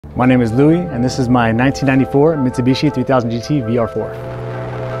My name is Louie, and this is my 1994 Mitsubishi 3000 GT VR4.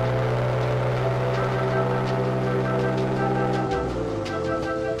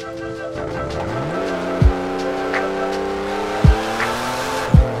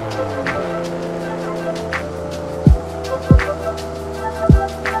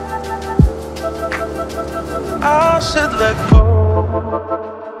 I should let go.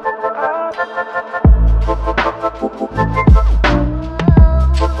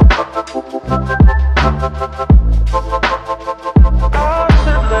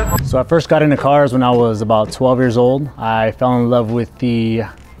 So I first got into cars when I was about 12 years old. I fell in love with the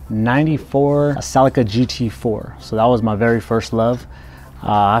 94 Celica GT4. So that was my very first love.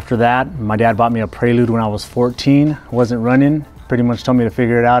 After that, my dad bought me a Prelude when I was 14. Wasn't running, pretty much told me to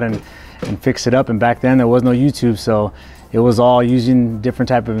figure it out and fix it up. And back then there was no YouTube, so it was all using different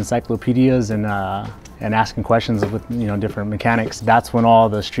type of encyclopedias and asking questions with different mechanics. That's when all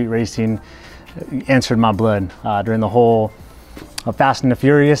the street racing entered my blood. During the whole Fast and the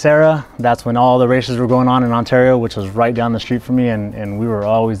Furious era, that's when all the races were going on in Ontario, which was right down the street from me, and we were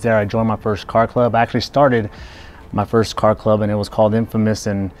always there. I joined my first car club. I actually started my first car club, and it was called Infamous,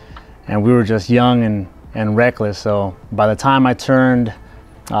 and we were just young and reckless. So by the time I turned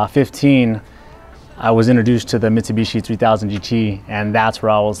 15, I was introduced to the Mitsubishi 3000 GT, and that's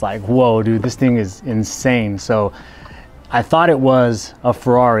where I was like, whoa, dude, this thing is insane. So I thought it was a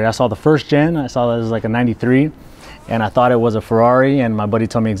Ferrari. I saw the first gen, I saw that it was like a 93, and I thought it was a Ferrari, and my buddy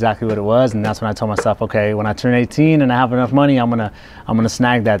told me exactly what it was, and that's when I told myself, okay, when I turn 18 and I have enough money, I'm gonna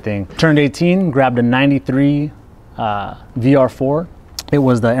snag that thing. Turned 18, grabbed a 93 VR4. It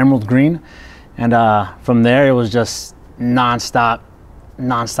was the emerald green, and from there it was just non-stop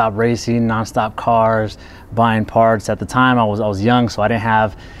racing, non-stop cars, buying parts. At the time I was young, so I didn't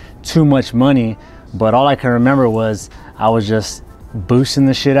have too much money, but all I can remember was I was just boosting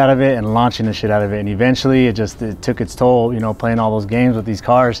the shit out of it and launching the shit out of it, and eventually it took its toll, playing all those games with these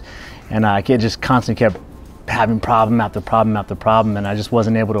cars, and I just constantly kept having problem after problem after problem, and I just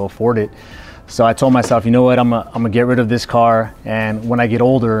wasn't able to afford it. So I told myself, you know what, I'm gonna get rid of this car, and when I get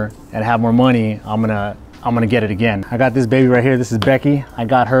older and have more money, I'm gonna get it again. I got this baby right here. This is Becky. I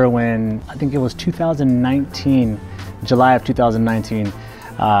got her when I think it was 2019, July of 2019.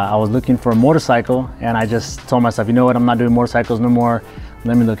 I was looking for a motorcycle, and I just told myself, you know what, I'm not doing motorcycles no more.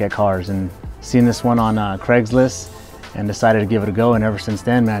 Let me look at cars, and seen this one on Craigslist and decided to give it a go. And ever since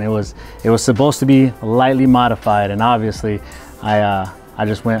then, man, it was supposed to be lightly modified, and obviously I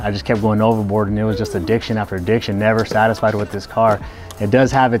just kept going overboard, and it was just addiction after addiction, never satisfied with this car. It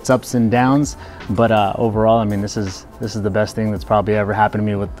does have its ups and downs, but overall, I mean, this is the best thing that's probably ever happened to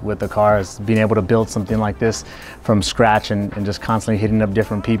me with the car, is being able to build something like this from scratch and just constantly hitting up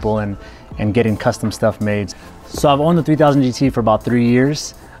different people and getting custom stuff made. So I've owned the 3000 GT for about 3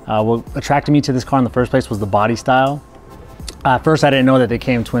 years. What attracted me to this car in the first place was the body style. At first I didn't know that they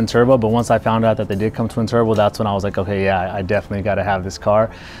came twin turbo, but once I found out that they did come twin turbo, that's when I was like, okay, yeah, I definitely got to have this car.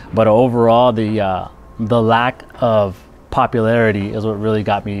 But overall, the lack of popularity is what really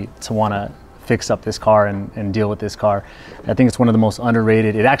got me to want to fix up this car and deal with this car. I think it's one of the most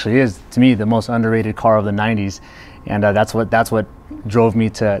underrated. It actually is, to me, the most underrated car of the 90s, and that's what drove me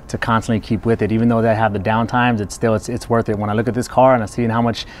to constantly keep with it. Even though they have the downtimes, it's worth it. When I look at this car and I see how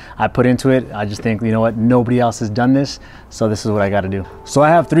much I put into it, I just think, you know what, nobody else has done this, so this is what I got to do. So I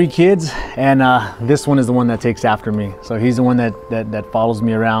have 3 kids, and this one is the one that takes after me. So he's the one that follows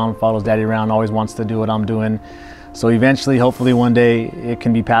me around, follows daddy around, always wants to do what I'm doing. So eventually, hopefully one day, it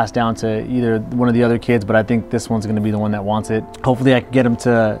can be passed down to either one of the other kids, but I think this one's gonna be the one that wants it. Hopefully I can get him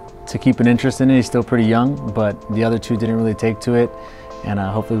to keep an interest in it. He's still pretty young, but the other 2 didn't really take to it, and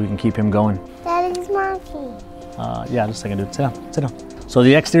hopefully we can keep him going. Daddy's monkey. Yeah, just a second, dude. Sit down. So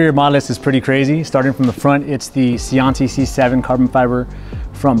the exterior mod list is pretty crazy. Starting from the front, it's the Cianti C7 carbon fiber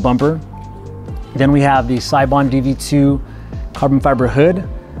front bumper. Then we have the Saibon DV2 carbon fiber hood.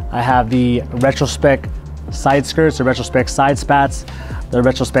 I have the retrospec side skirts, the retrospec side spats, the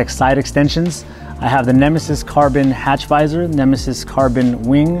retrospec side extensions. I have the Nemesis carbon hatch visor, Nemesis carbon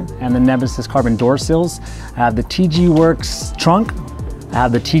wing, and the Nemesis carbon door sills. I have the TG Works trunk. I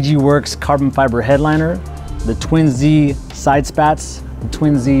have the TG Works carbon fiber headliner, the Twin Z side spats, the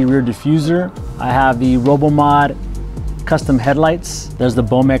Twin Z rear diffuser. I have the RoboMod custom headlights. There's the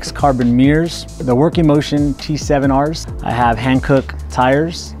Bomex carbon mirrors, the Working Motion T7Rs. I have Hankook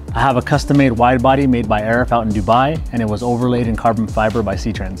tires. I have a custom-made wide body made by Arif out in Dubai, and it was overlaid in carbon fiber by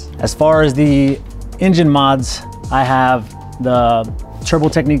C-Trends. As far as the engine mods, I have the Turbo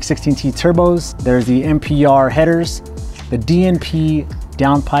Technique 16T turbos. There's the MPR headers, the DNP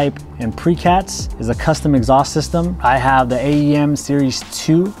downpipe and precats is a custom exhaust system. I have the AEM Series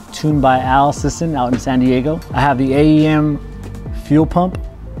 2 tuned by Al Sisson out in San Diego. I have the AEM fuel pump,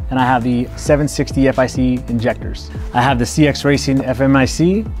 and I have the 760 FIC injectors. I have the CX Racing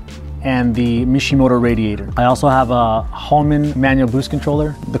FMIC and the Mishimoto radiator. I also have a Hallman manual boost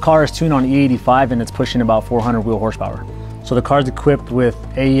controller. The car is tuned on E85 and it's pushing about 400 wheel horsepower. So the car is equipped with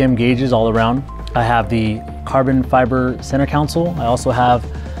AEM gauges all around. I have the carbon fiber center console. I also have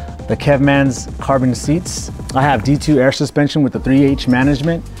the Kevman's carbon seats. I have D2 air suspension with the 3H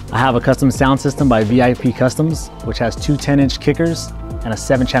management. I have a custom sound system by VIP Customs, which has two 10-inch kickers and a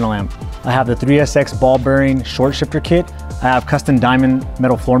 7-channel amp. I have the 3SX ball bearing short shifter kit. I have custom diamond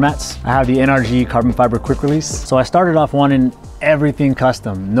metal floor mats. I have the NRG carbon fiber quick release. So I started off wanting everything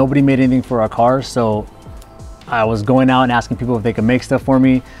custom. Nobody made anything for our cars, so I was going out and asking people if they could make stuff for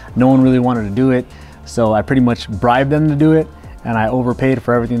me. No one really wanted to do it, so I pretty much bribed them to do it, and I overpaid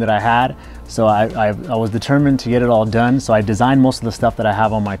for everything that I had. So I was determined to get it all done. So I designed most of the stuff that I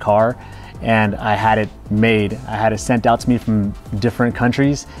have on my car, and I had it made. I had it sent out to me from different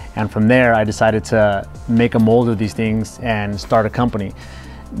countries, and from there I decided to make a mold of these things and start a company.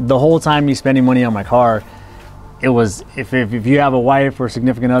 The whole time me spending money on my car, it was, if you have a wife or a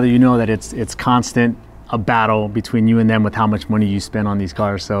significant other, you know that it's constant a battle between you and them with how much money you spend on these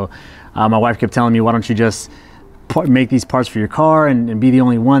cars. So my wife kept telling me, why don't you just make these parts for your car and be the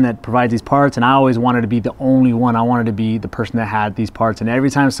only one that provides these parts. And I always wanted to be the only one. I wanted to be the person that had these parts. And every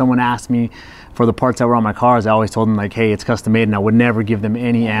time someone asked me for the parts that were on my cars, I always told them like, hey, it's custom made, and I would never give them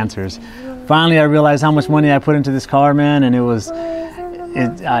any answers. Finally, I realized how much money I put into this car, man, and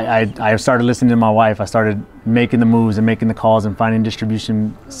I started listening to my wife. I started making the moves and making the calls and finding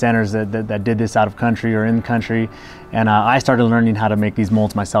distribution centers that did this out of country or in the country. And I started learning how to make these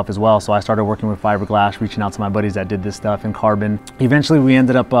molds myself as well. So I started working with fiberglass, reaching out to my buddies that did this stuff in carbon. Eventually we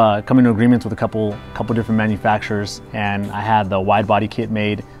ended up coming to agreements with a couple different manufacturers, and I had the wide body kit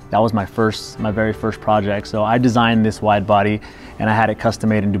made. That was my very first project. So I designed this wide body and I had it custom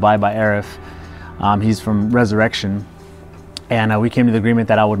made in Dubai by Arif. He's from Resurrection. And we came to the agreement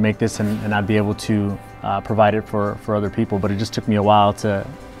that I would make this and I'd be able to provide it for other people. But it just took me a while to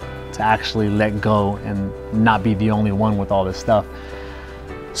actually let go and not be the only one with all this stuff.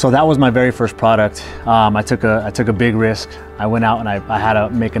 So that was my very first product. I took a big risk. I went out and I had to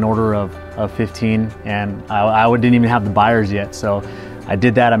make an order of 15, and I didn't even have the buyers yet. So I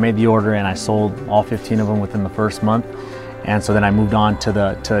did that, I made the order, and I sold all 15 of them within the first month. And so then I moved on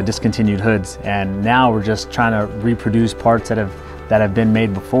to discontinued hoods, and now we're just trying to reproduce parts that have been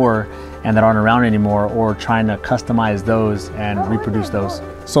made before and that aren't around anymore, or trying to customize those and reproduce those.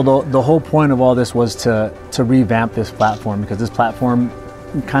 So the whole point of all this was to revamp this platform, because this platform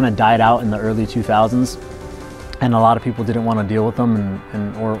kind of died out in the early 2000s, and a lot of people didn't want to deal with them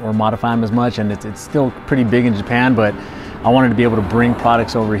or modify them as much, and it's still pretty big in Japan, but I wanted to be able to bring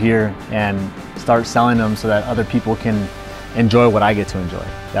products over here and start selling them so that other people can enjoy what I get to enjoy.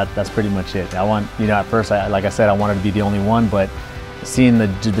 That's pretty much it. I want, at first, like I said, I wanted to be the only one, but seeing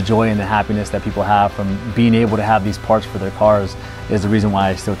the joy and the happiness that people have from being able to have these parts for their cars is the reason why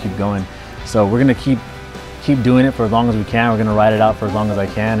I still keep going. So we're gonna keep doing it for as long as we can. We're gonna ride it out for as long as I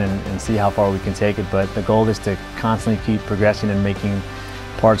can and see how far we can take it. But the goal is to constantly keep progressing and making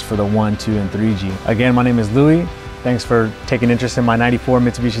parts for the 1, 2, and 3G. Again, my name is Louie. Thanks for taking interest in my 94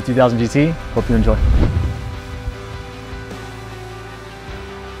 Mitsubishi 2000 GT. Hope you enjoy.